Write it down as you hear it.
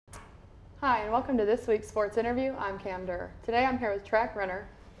Hi, and welcome to this week's sports interview. I'm Cam Durr. Today I'm here with track runner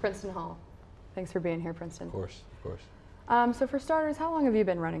Princeton Hall. Thanks for being here, Princeton. Of course. So for starters, how long have you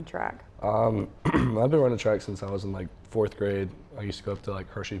been running track? I've been running track since I was in like 4th grade. I used to go up to like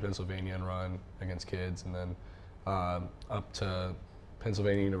Hershey, Pennsylvania and run against kids, and then up to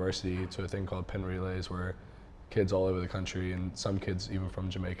Pennsylvania University to a thing called Penn Relays where kids all over the country and some kids even from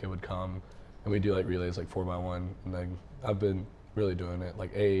Jamaica would come, and we do like relays like 4x1, and then I've been really doing it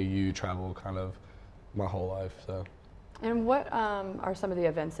like AAU travel kind of my whole life. So. And what are some of the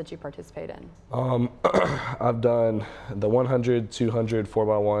events that you participate in? I've done the 100, 200,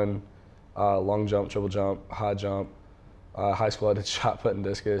 4x1, long jump, triple jump, high jump. High school I did shot put and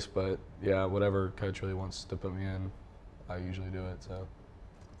discus, but yeah, whatever coach really wants to put me in, I usually do it. So.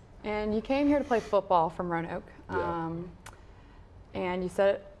 And you came here to play football from Roanoke, and you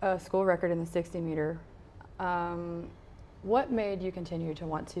set a school record in the 60 meter. What made you continue to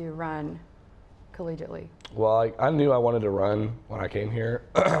want to run collegiately? Well, I knew I wanted to run when I came here.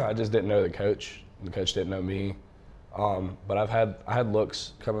 I just didn't know the coach. The coach didn't know me. But I had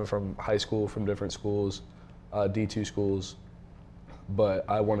looks coming from high school, from different schools, D2 schools. But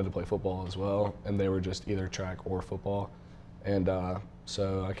I wanted to play football as well, and they were just either track or football. And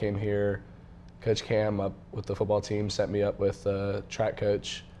so I came here. Coach Cam up with the football team set me up with a track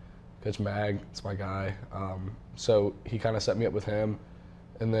coach, Coach Mag. It's my guy. So he kind of set me up with him,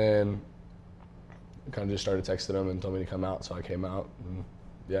 and then kind of just started texting him and told me to come out, so I came out, and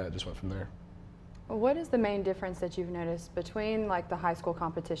yeah, it just went from there. What is the main difference that you've noticed between like the high school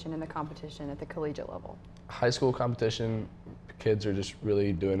competition and the competition at the collegiate level? High school competition, kids are just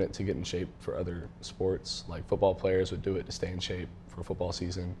really doing it to get in shape for other sports. Like football players would do it to stay in shape for football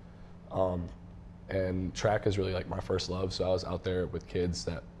season. And track is really like my first love, so I was out there with kids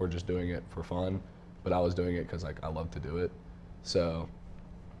that were just doing it for fun, but I was doing it because like I love to do it. So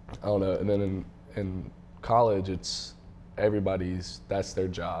I don't know. And then in college, it's that's their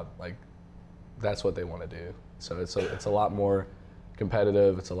job. Like that's what they want to do. So it's a lot more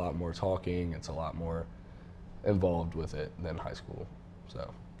competitive. It's a lot more talking. It's a lot more involved with it than high school.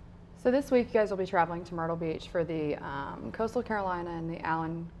 So this week you guys will be traveling to Myrtle Beach for the Coastal Carolina and the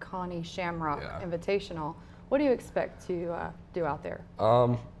Allen Connie Shamrock Invitational. What do you expect to do out there?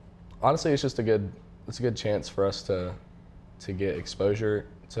 Honestly, it's a good chance for us to get exposure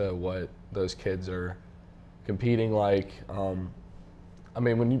to what those kids are competing like. I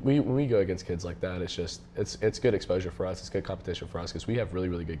mean, when we go against kids like that, it's good exposure for us. It's good competition for us because we have really,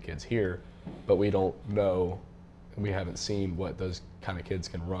 really good kids here, but we don't know and we haven't seen what those kind of kids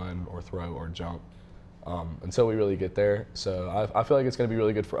can run or throw or jump until we really get there. So I feel like it's going to be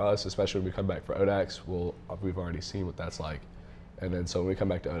really good for us, especially when we come back for ODAX. We've already seen what that's like, and then so when we come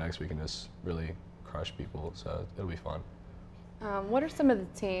back to ODAX, we can just really crush people. So it'll be fun. What are some of the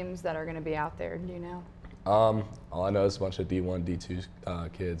teams that are going to be out there? Do you know? All I know is a bunch of D1,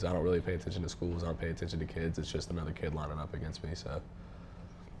 D2 kids. I don't really pay attention to schools. I don't pay attention to kids. It's just another kid lining up against me. So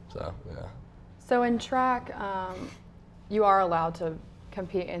yeah. So in track, you are allowed to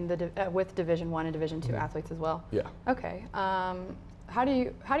compete in with Division I and Division II athletes as well. Yeah. Okay. How do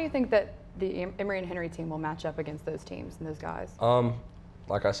you think that the Emory and Henry team will match up against those teams and those guys?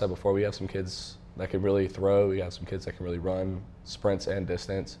 Like I said before, we have some kids that can really throw. We have some kids that can really run sprints and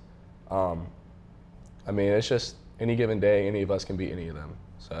distance. I mean, it's just any given day, any of us can beat any of them.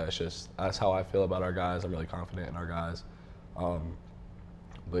 So that's how I feel about our guys. I'm really confident in our guys.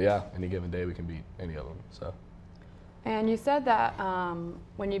 But yeah, any given day we can beat any of them. So. And you said that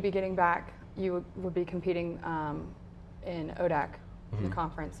when you'd be getting back, you would be competing in ODAC, the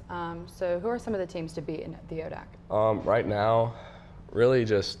conference. So who are some of the teams to beat in the ODAC? Right now, really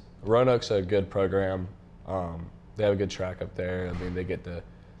just Roanoke's a good program. They have a good track up there. I mean, they get to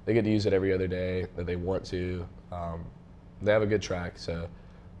use it every other day that they want to. They have a good track. So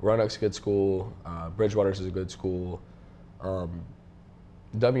Roanoke's a good school. Bridgewater's is a good school.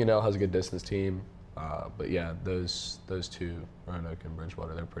 W&L has a good distance team. But yeah, those two, Roanoke and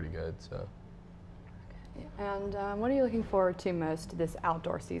Bridgewater, they're pretty good. So. And what are you looking forward to most this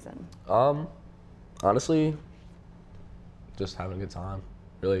outdoor season? Honestly, just having a good time.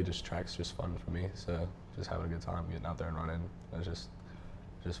 Really, just track's just fun for me. So just having a good time, getting out there and running. It's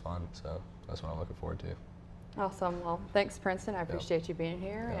just fun. So that's what I'm looking forward to. Awesome. Well, thanks, Princeton. I appreciate you being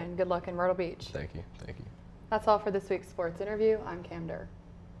here, and good luck in Myrtle Beach. Thank you. That's all for this week's sports interview. I'm Cam Durr.